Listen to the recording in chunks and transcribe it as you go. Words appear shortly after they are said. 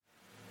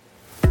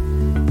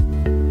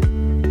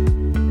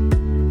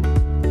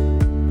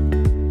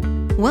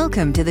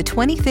Welcome to the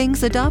 20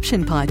 Things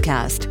Adoption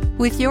Podcast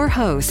with your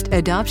host,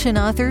 adoption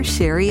author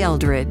Sherry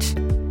Eldridge.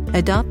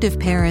 Adoptive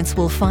parents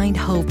will find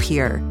hope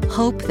here,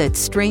 hope that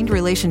strained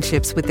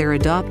relationships with their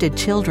adopted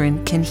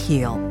children can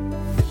heal.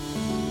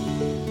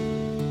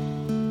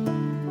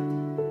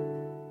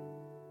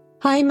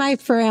 Hi, my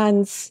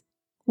friends.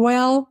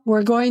 Well,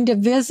 we're going to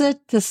visit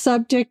the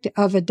subject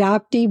of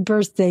adoptee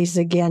birthdays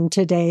again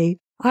today.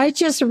 I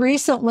just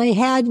recently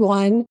had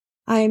one.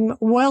 I'm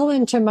well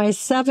into my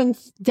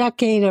 7th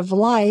decade of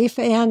life,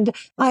 and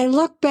I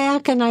look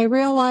back and I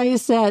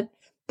realize that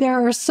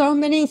there are so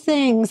many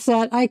things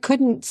that I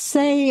couldn't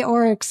say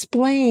or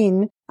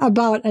explain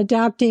about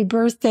adoptee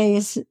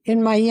birthdays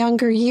in my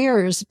younger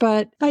years,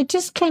 but I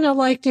just kind of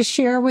like to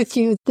share with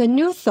you the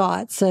new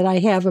thoughts that I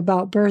have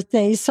about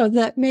birthdays so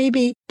that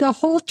maybe the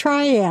whole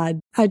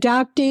triad,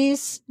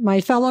 adoptees,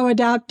 my fellow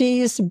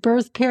adoptees,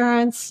 birth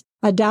parents,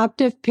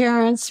 adoptive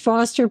parents,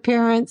 foster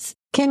parents,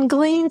 can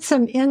glean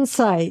some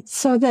insight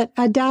so that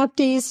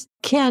adoptees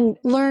can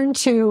learn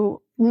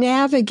to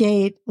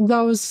navigate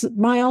those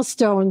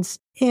milestones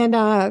in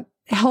a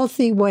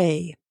healthy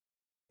way.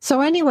 So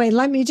anyway,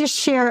 let me just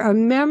share a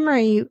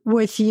memory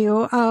with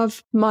you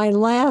of my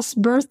last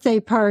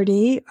birthday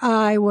party.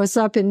 I was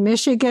up in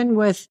Michigan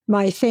with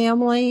my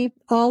family.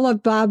 All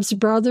of Bob's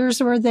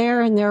brothers were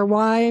there and their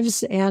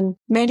wives, and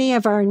many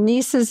of our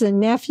nieces and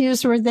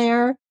nephews were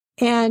there.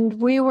 And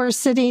we were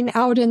sitting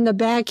out in the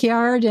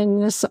backyard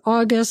in this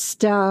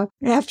August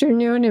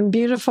afternoon in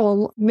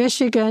beautiful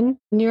Michigan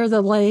near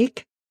the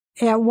lake.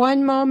 At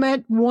one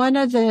moment, one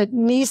of the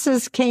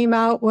nieces came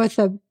out with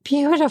a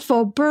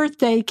beautiful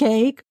birthday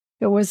cake.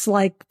 It was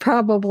like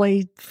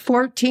probably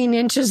 14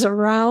 inches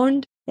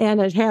around, and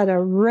it had a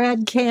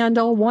red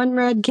candle, one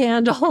red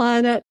candle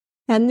on it.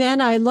 And then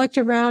I looked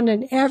around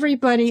and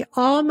everybody,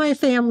 all my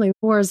family,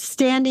 was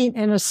standing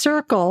in a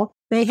circle.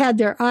 They had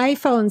their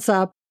iPhones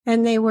up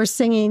and they were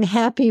singing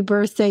Happy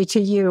Birthday to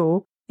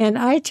You. And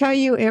I tell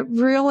you, it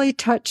really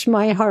touched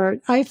my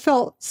heart. I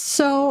felt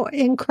so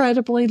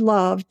incredibly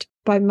loved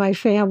by my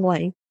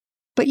family.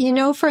 But you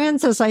know,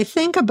 friends, as I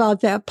think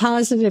about that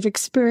positive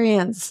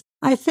experience,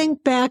 I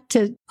think back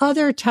to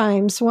other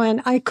times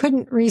when I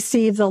couldn't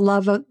receive the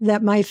love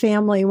that my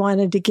family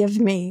wanted to give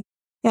me.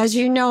 As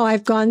you know,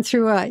 I've gone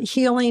through a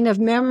healing of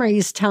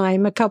memories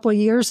time a couple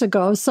years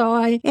ago, so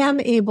I am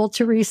able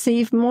to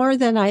receive more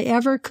than I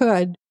ever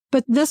could.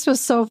 But this was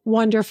so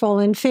wonderful.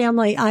 And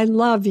family, I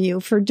love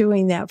you for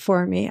doing that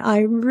for me.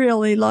 I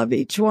really love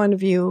each one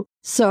of you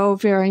so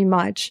very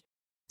much.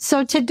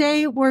 So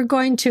today we're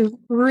going to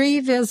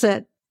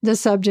revisit the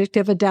subject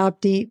of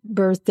adoptee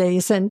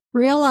birthdays and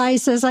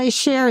realize as I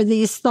share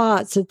these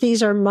thoughts that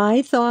these are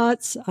my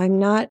thoughts. I'm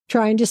not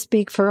trying to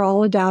speak for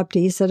all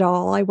adoptees at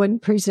all. I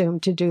wouldn't presume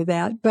to do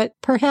that. But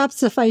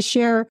perhaps if I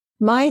share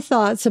my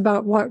thoughts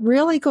about what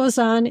really goes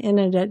on in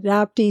an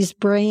adoptee's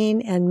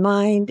brain and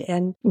mind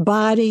and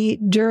body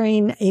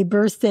during a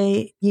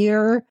birthday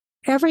year,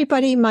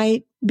 everybody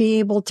might be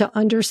able to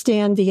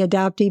understand the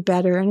adoptee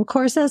better. And of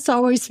course, that's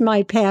always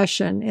my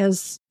passion,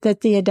 is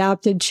that the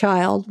adopted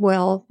child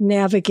will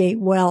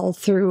navigate well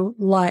through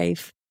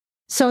life.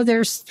 So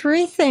there's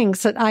 3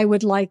 things that I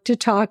would like to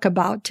talk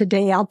about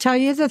today. I'll tell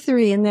you the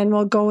 3 and then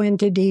we'll go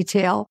into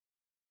detail.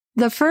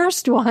 The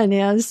first one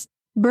is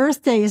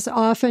birthdays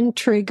often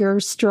trigger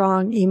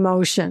strong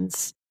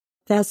emotions.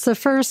 That's the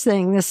first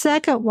thing. The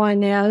second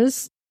one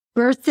is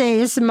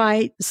birthdays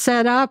might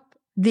set up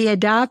the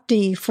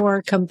adoptee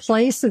for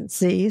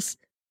complacencies.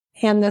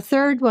 And the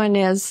third one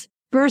is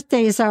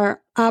birthdays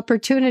are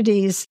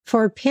opportunities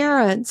for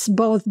parents,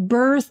 both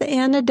birth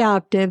and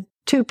adoptive,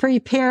 to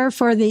prepare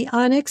for the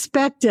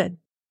unexpected.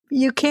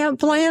 You can't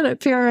plan it,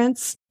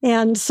 parents.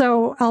 And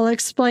so I'll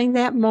explain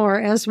that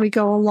more as we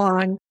go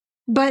along.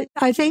 But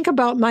I think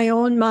about my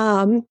own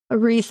mom.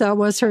 Aretha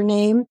was her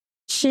name.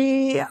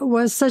 She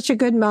was such a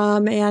good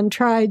mom and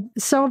tried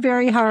so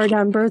very hard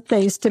on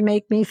birthdays to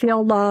make me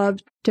feel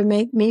loved, to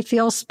make me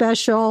feel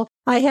special.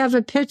 I have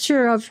a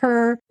picture of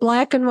her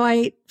black and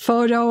white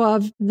photo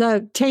of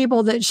the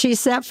table that she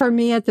set for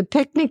me at the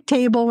picnic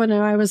table when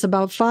I was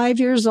about 5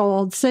 years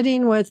old,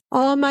 sitting with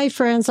all my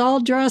friends, all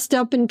dressed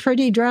up in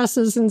pretty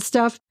dresses and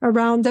stuff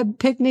around the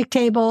picnic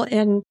table.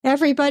 And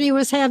everybody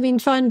was having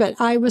fun, but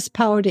I was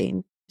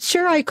pouting.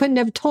 Sure, I couldn't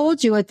have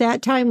told you at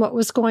that time what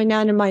was going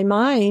on in my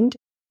mind.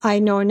 I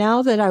know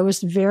now that I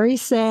was very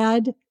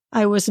sad.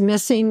 I was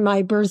missing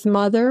my birth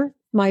mother,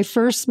 my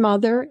first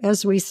mother,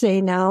 as we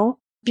say now.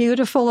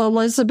 Beautiful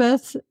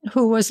Elizabeth,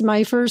 who was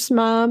my first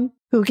mom,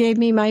 who gave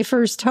me my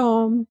first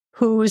home,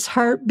 whose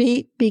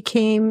heartbeat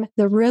became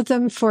the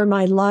rhythm for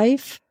my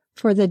life,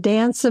 for the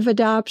dance of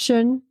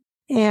adoption.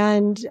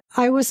 And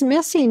I was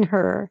missing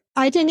her.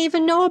 I didn't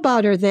even know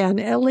about her then,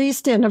 at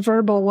least in a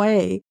verbal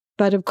way.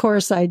 But of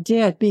course I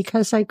did,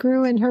 because I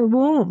grew in her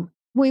womb.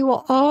 We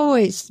will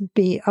always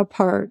be a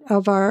part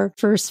of our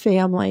first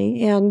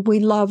family, and we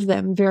love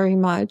them very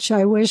much.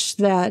 I wish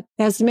that,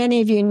 as many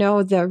of you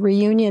know, the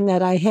reunion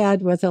that I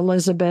had with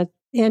Elizabeth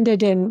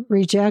ended in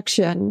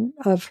rejection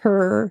of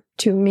her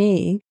to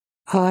me.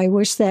 I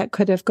wish that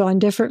could have gone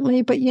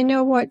differently, but you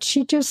know what?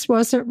 She just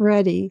wasn't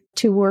ready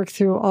to work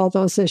through all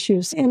those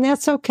issues, and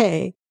that's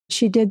okay.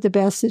 She did the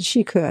best that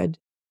she could.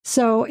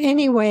 So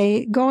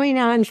anyway, going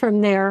on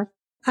from there,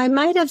 I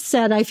might have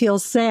said I feel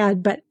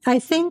sad, but I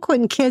think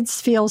when kids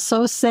feel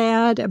so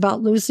sad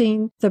about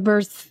losing the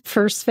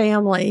first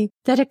family,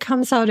 that it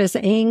comes out as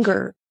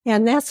anger.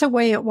 And that's the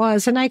way it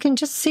was. And I can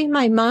just see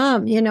my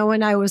mom,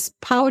 when I was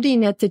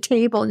pouting at the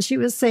table and she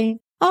was saying,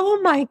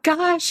 oh my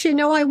gosh,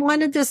 I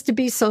wanted this to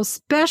be so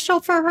special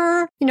for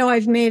her.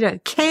 I've made a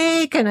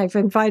cake and I've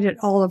invited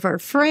all of our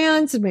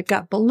friends and we've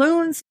got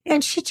balloons.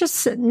 And she's just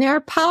sitting there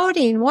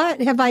pouting.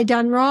 What have I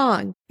done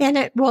wrong? And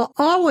it will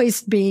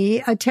always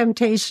be a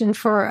temptation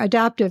for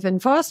adoptive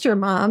and foster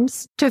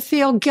moms to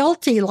feel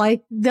guilty,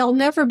 like they'll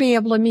never be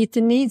able to meet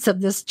the needs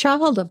of this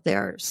child of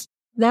theirs.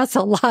 That's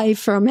a lie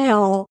from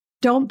hell.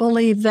 Don't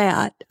believe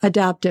that,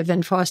 adoptive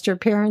and foster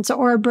parents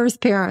or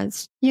birth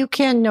parents. You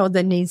can know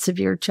the needs of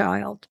your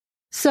child.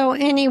 So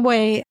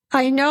anyway,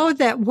 I know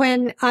that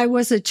when I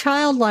was a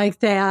child like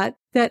that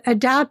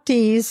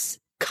adoptees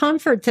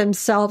comfort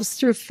themselves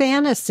through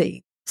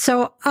fantasy.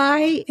 So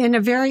I, in a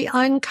very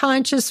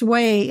unconscious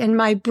way in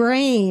my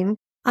brain,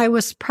 I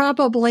was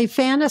probably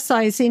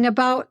fantasizing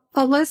about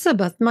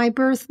Elizabeth, my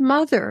birth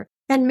mother,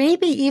 and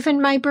maybe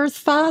even my birth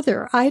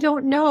father. I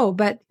don't know,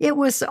 but it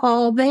was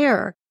all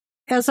there.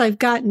 As I've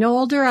gotten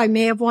older, I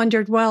may have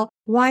wondered, well,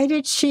 why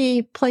did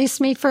she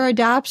place me for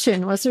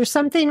adoption? Was there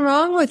something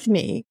wrong with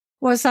me?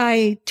 Was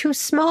I too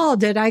small?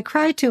 Did I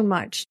cry too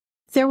much?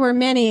 There were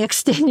many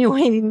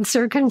extenuating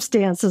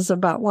circumstances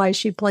about why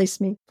she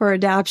placed me for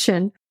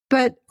adoption.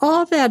 But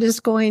all that is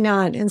going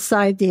on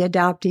inside the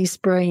adoptee's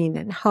brain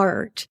and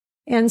heart.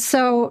 And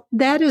so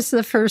that is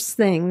the first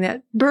thing,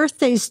 that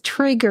birthdays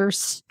trigger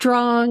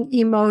strong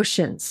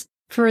emotions.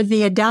 For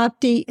the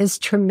adoptee is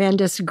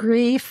tremendous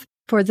grief.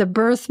 For the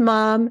birth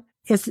mom,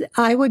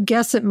 I would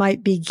guess it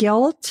might be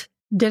guilt.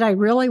 Did I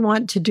really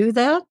want to do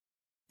that?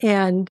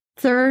 And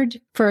third,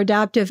 for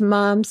adoptive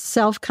moms,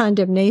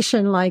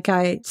 self-condemnation, like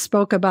I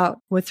spoke about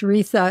with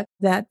Retha,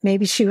 that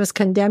maybe she was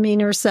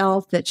condemning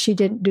herself, that she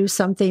didn't do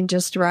something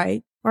just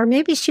right. Or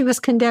maybe she was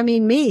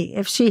condemning me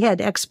if she had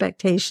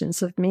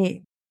expectations of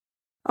me.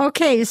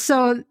 Okay,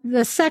 so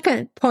the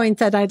second point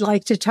that I'd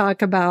like to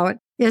talk about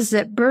is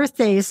that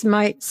birthdays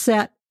might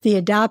set the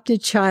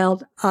adopted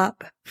child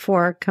up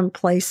for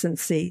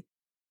complacency.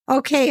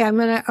 Okay, I'm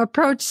going to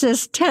approach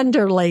this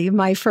tenderly,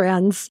 my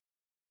friends.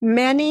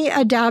 Many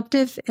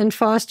adoptive and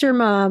foster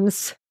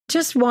moms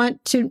just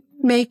want to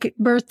make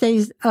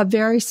birthdays a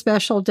very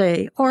special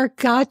day or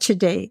gotcha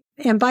day.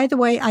 And by the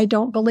way, I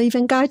don't believe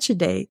in gotcha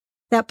day.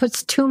 That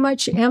puts too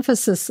much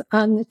emphasis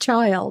on the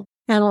child.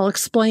 And I'll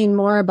explain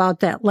more about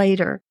that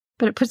later.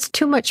 But it puts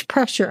too much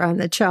pressure on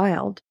the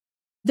child.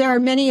 There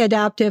are many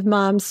adoptive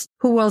moms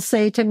who will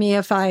say to me,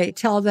 if I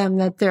tell them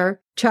that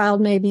their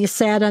child may be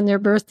sad on their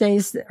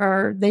birthdays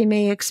or they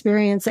may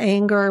experience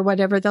anger or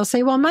whatever, they'll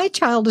say, well, my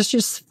child is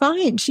just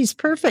fine. She's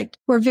perfect.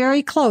 We're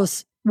very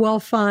close. Well,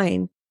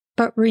 fine.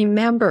 But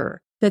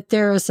remember that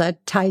there is a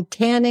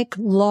titanic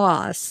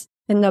loss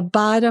in the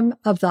bottom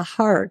of the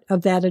heart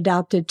of that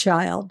adopted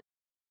child.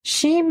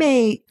 She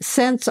may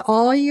sense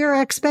all your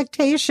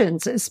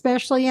expectations,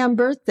 especially on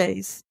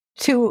birthdays,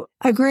 to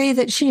agree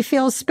that she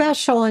feels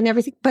special and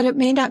everything, but it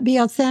may not be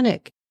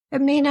authentic. It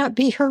may not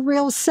be her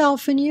real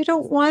self, and you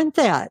don't want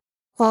that.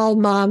 All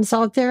moms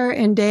out there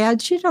and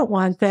dads, you don't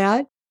want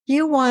that.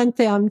 You want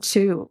them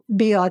to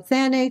be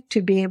authentic,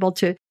 to be able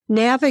to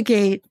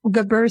navigate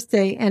the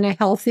birthday in a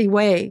healthy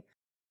way.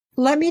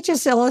 Let me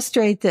just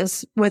illustrate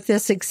this with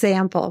this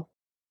example.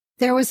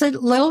 There was a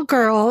little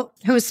girl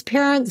whose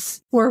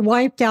parents were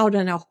wiped out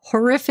in a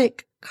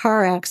horrific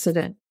car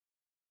accident.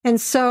 And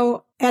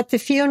so at the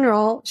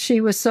funeral, she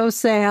was so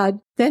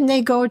sad. Then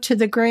they go to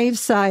the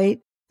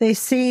gravesite. They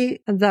see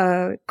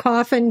the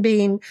coffin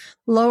being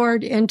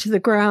lowered into the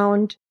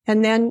ground.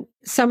 And then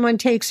someone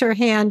takes her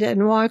hand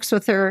and walks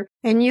with her.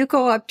 And you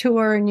go up to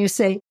her and you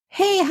say,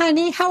 hey,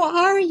 honey, how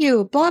are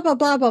you? Blah, blah,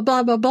 blah, blah,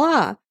 blah, blah,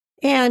 blah.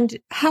 And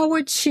how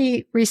would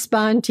she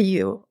respond to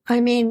you? I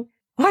mean,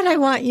 what I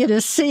want you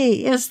to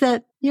see is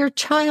that your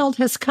child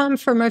has come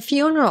from a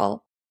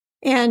funeral.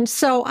 And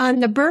so on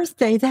the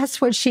birthday,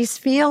 that's what she's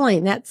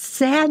feeling, that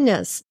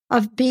sadness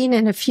of being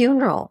in a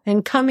funeral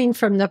and coming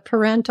from the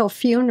parental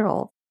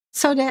funeral.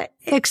 So to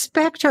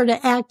expect her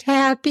to act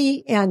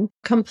happy and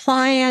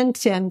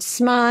compliant and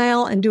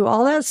smile and do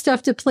all that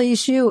stuff to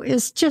please you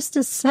is just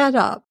a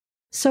setup.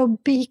 So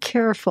be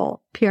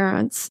careful,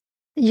 parents.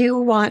 You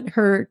want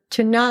her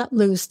to not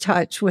lose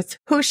touch with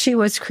who she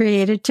was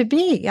created to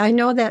be. I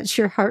know that's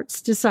your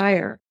heart's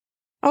desire.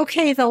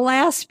 Okay, the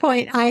last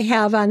point I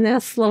have on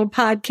this little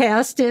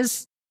podcast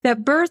is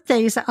that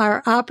birthdays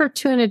are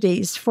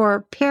opportunities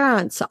for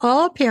parents,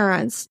 all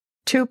parents,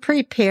 to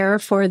prepare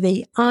for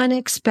the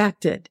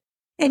unexpected.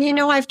 And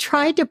I've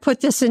tried to put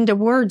this into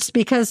words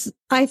because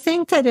I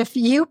think that if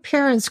you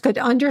parents could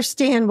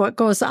understand what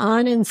goes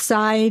on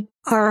inside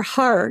our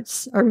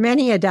hearts, or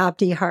many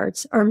adoptee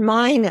hearts, or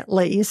mine at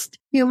least,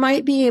 you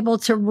might be able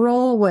to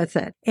roll with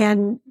it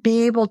and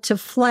be able to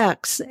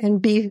flex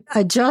and be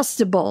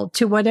adjustable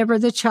to whatever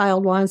the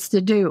child wants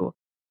to do.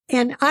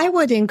 And I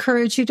would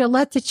encourage you to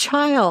let the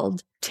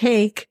child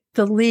take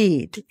the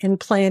lead in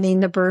planning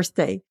the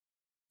birthday.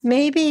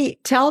 Maybe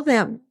tell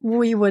them,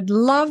 we would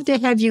love to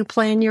have you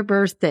plan your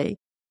birthday.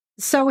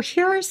 So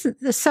here's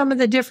some of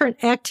the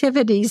different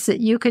activities that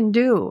you can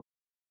do.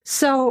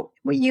 So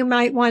you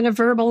might want to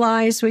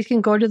verbalize, we can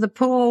go to the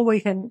pool,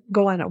 we can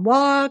go on a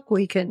walk,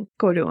 we can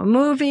go to a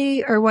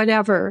movie or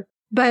whatever.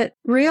 But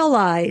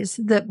realize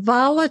that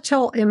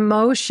volatile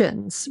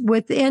emotions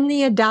within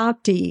the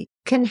adoptee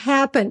can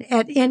happen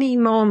at any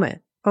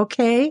moment,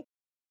 okay?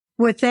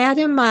 With that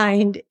in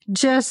mind,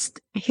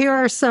 just here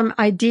are some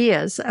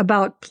ideas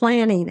about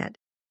planning it.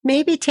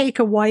 Maybe take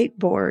a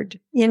whiteboard,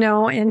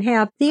 and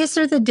have, these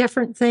are the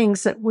different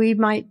things that we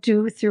might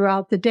do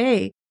throughout the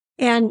day.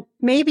 And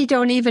maybe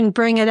don't even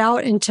bring it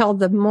out until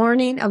the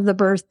morning of the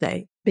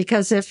birthday,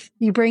 because if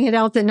you bring it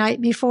out the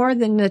night before,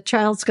 then the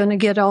child's going to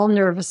get all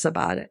nervous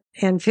about it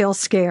and feel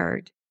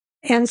scared.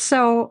 And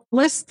so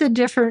list the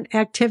different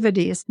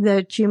activities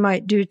that you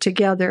might do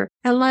together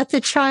and let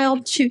the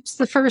child choose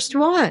the first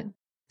one.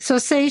 So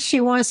say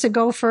she wants to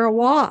go for a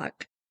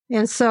walk.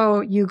 And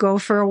so you go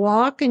for a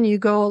walk and you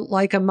go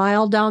like a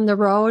mile down the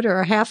road or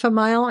a half a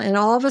mile, and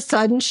all of a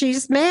sudden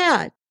she's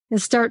mad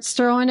and starts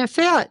throwing a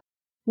fit.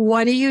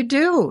 What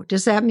do?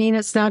 Does that mean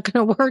it's not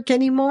going to work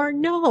anymore?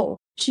 No.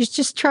 She's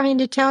just trying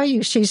to tell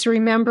you she's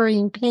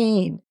remembering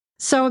pain.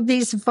 So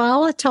these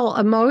volatile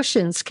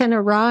emotions can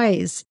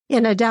arise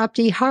in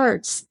adoptee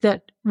hearts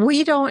that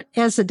we don't,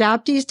 as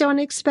adoptees, don't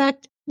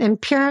expect,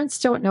 and parents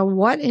don't know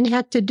what in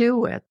heck to do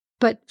with.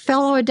 But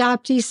fellow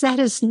adoptees, that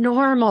is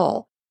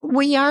normal.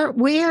 We aren't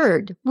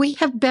weird. We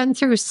have been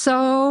through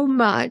so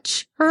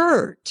much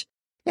hurt.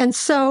 And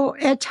so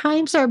at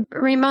times our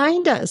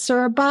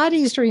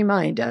bodies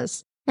remind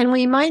us, and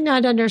we might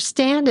not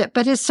understand it,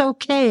 but it's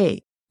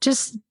okay.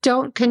 Just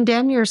don't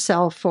condemn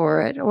yourself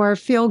for it or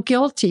feel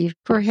guilty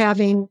for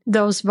having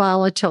those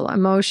volatile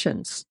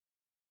emotions.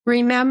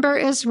 Remember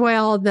as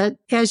well that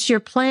as you're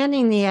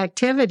planning the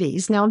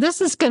activities, now this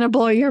is going to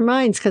blow your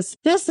minds because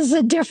this is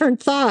a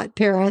different thought,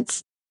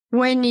 parents.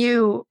 When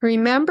you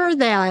remember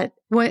that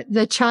when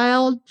the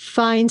child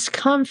finds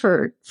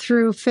comfort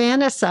through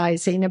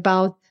fantasizing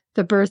about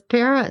the birth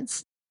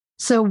parents.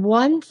 So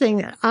one thing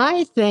that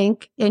I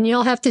think, and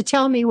you'll have to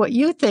tell me what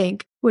you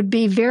think, would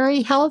be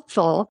very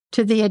helpful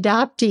to the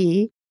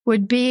adoptee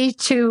would be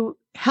to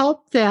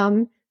help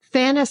them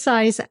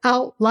fantasize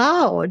out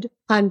loud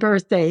on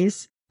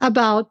birthdays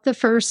about the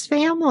first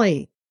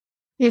family.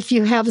 If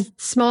you have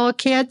small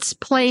kids,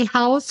 play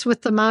house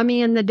with the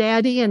mommy and the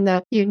daddy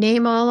and you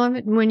name all of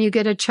it. And when you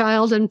get a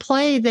child and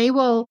play, they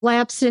will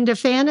lapse into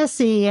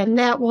fantasy, and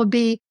that will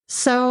be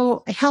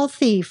so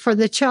healthy for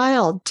the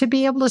child to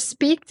be able to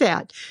speak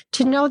that,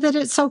 to know that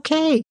it's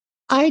okay.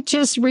 I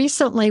just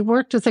recently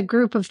worked with a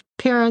group of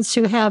parents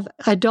who have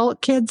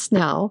adult kids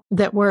now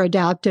that were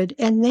adopted,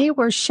 and they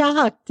were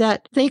shocked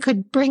that they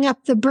could bring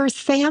up the birth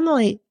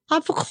family.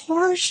 Of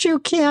course you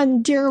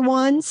can, dear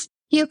ones.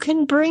 You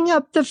can bring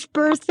up the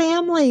birth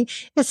family.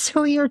 It's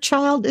who your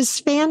child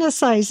is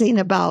fantasizing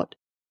about.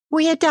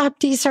 We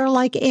adoptees are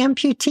like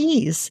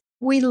amputees.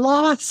 We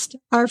lost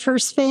our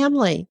first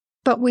family,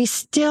 but we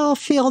still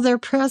feel their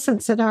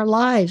presence in our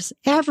lives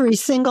every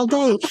single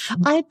day.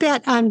 I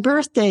bet on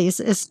birthdays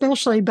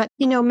especially, but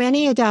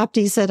many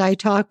adoptees that I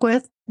talk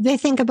with, they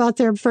think about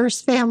their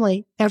first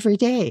family every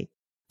day.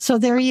 So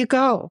there you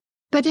go.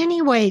 But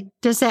anyway,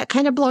 does that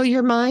kind of blow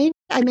your mind?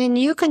 I mean,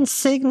 you can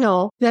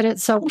signal that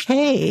it's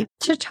okay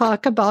to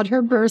talk about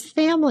her birth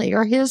family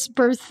or his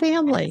birth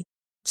family.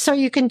 So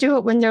you can do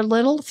it when they're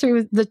little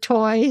through the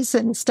toys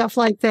and stuff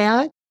like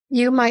that.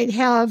 You might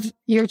have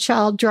your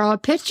child draw a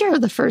picture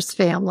of the first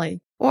family,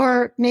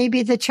 or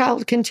maybe the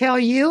child can tell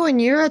you and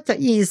you're at the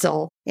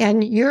easel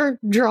and you're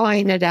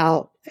drawing it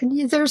out.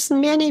 And there's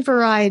many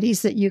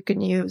varieties that you can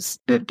use,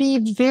 but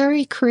be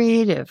very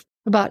creative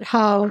about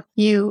how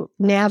you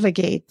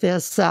navigate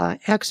this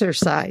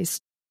exercise.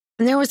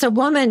 And there was a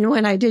woman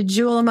when I did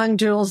Jewel Among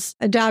Jewels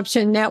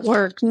Adoption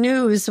Network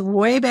News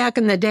way back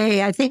in the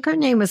day. I think her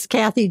name was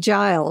Kathy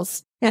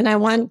Giles. And I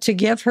want to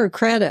give her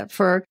credit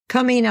for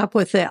coming up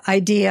with the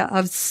idea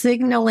of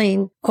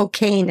signaling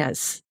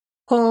okayness.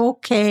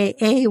 OKAYNESS.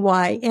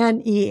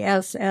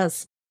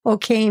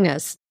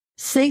 Okayness.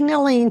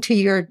 Signaling to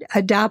your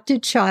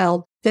adopted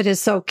child that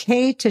it's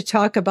okay to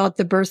talk about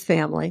the birth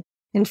family.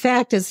 In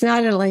fact, it's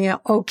not only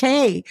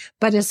okay,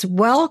 but it's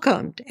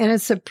welcomed and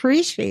it's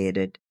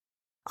appreciated.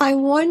 I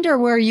wonder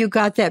where you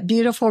got that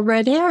beautiful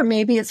red hair.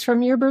 Maybe it's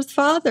from your birth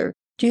father.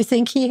 Do you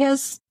think he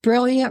has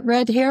brilliant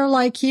red hair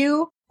like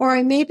you? Or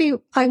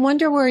I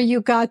wonder where you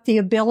got the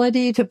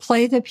ability to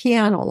play the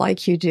piano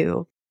like you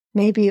do.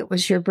 Maybe it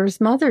was your birth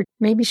mother.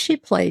 Maybe she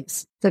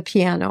plays the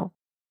piano.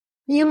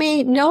 You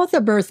may know the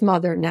birth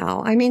mother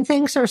now. I mean,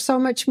 things are so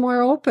much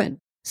more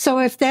open. So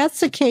if that's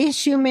the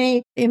case, you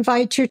may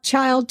invite your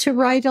child to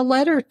write a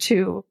letter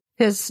to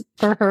his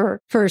or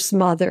her first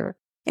mother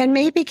and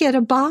maybe get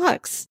a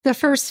box, the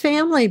first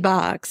family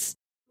box.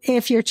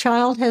 If your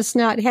child has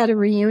not had a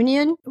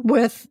reunion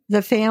with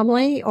the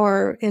family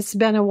or it's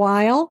been a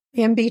while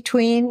in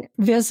between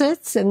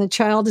visits and the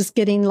child is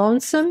getting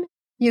lonesome,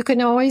 you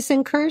can always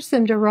encourage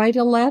them to write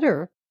a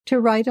letter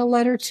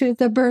to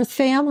the birth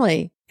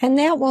family. And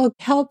that will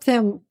help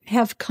them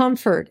have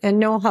comfort and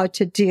know how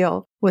to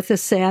deal with the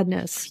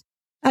sadness.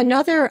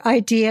 Another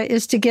idea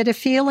is to get a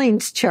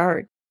feelings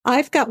chart.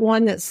 I've got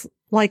one that's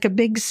like a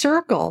big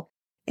circle.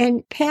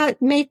 And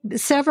make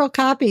several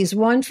copies,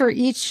 one for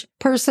each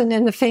person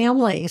in the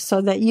family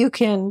so that you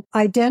can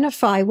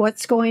identify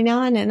what's going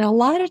on. And a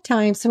lot of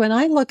times when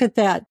I look at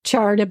that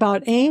chart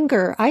about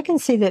anger, I can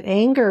see that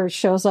anger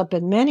shows up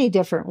in many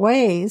different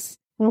ways.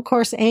 And of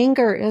course,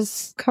 anger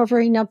is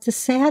covering up the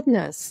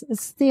sadness.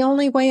 It's the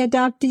only way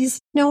adoptees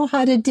know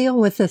how to deal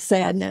with the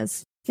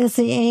sadness is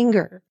the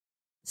anger.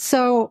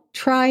 So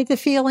try the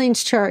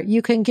feelings chart.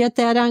 You can get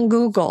that on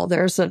Google.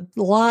 There's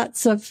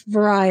lots of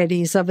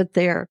varieties of it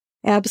there.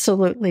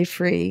 Absolutely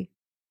free.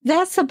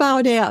 That's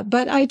about it.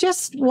 But I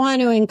just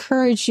want to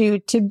encourage you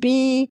to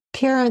be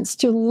parents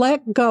to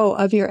let go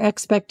of your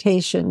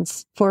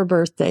expectations for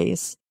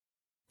birthdays.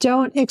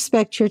 Don't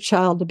expect your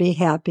child to be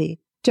happy.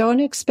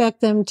 Don't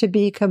expect them to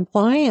be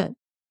compliant.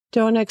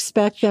 Don't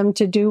expect them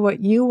to do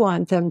what you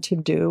want them to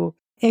do.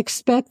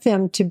 Expect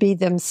them to be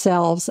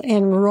themselves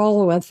and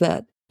roll with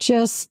it.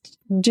 Just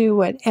do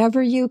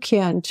whatever you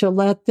can to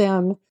let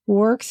them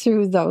work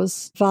through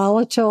those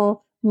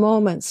volatile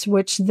moments,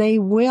 which they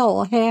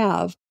will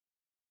have.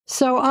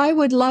 So I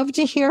would love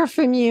to hear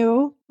from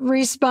you.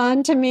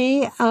 Respond to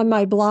me on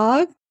my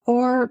blog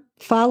or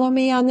follow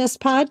me on this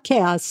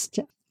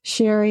podcast.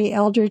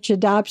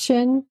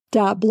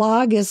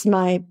 SherryEldridgeAdoption.blog is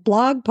my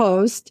blog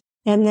post.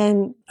 And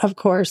then, of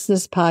course,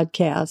 this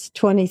podcast,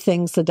 20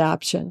 Things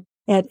Adoption,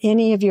 at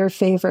any of your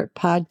favorite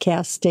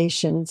podcast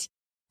stations.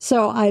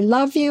 So I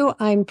love you.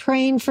 I'm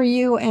praying for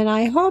you. And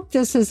I hope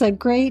this is a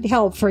great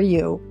help for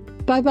you.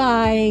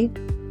 Bye-bye.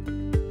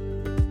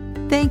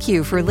 Thank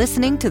you for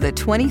listening to the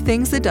 20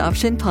 Things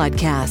Adoption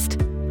podcast.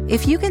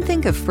 If you can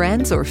think of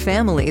friends or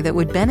family that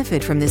would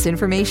benefit from this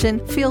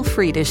information, feel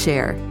free to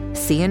share.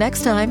 See you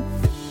next time.